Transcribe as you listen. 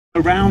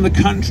around the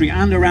country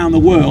and around the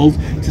world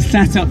to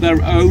set up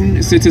their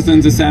own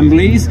citizens'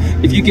 assemblies.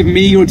 If you give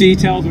me your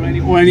details or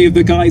any of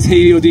the guys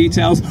here your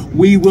details,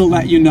 we will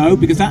let you know,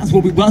 because that's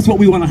what we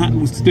want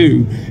to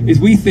do. Is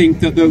we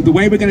think that the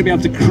way we're going to be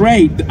able to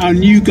create our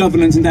new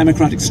governance and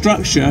democratic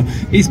structure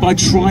is by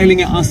trialing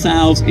it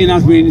ourselves in our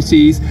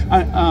communities.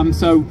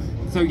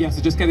 So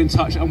just get in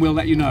touch and we'll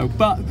let you know.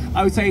 But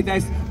I would say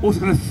there's also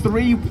kind of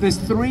three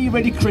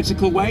really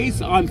critical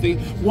ways I'm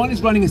thinking. One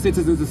is running a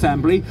citizens'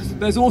 assembly.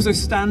 There's also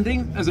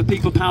standing as a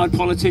people-powered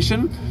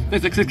politician.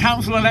 There's a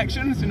council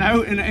elections, in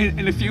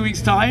a few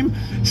weeks' time.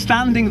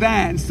 Standing there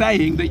and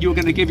saying that you're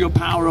going to give your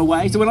power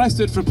away. So when I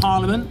stood for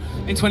Parliament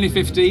in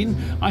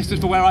 2015, I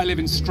stood for where I live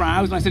in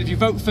Stroud, and I said, if you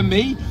vote for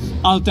me,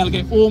 I'll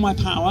delegate all my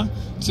power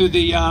to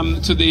the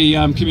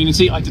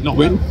community. I did not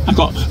win. I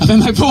got, I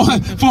think,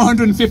 like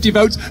 450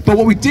 votes. But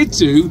what we did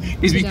do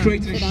is we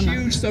created a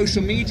huge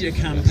social media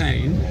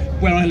campaign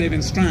where I live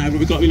in Stroud, where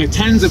we've got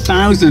tens of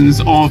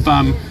thousands of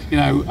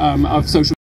social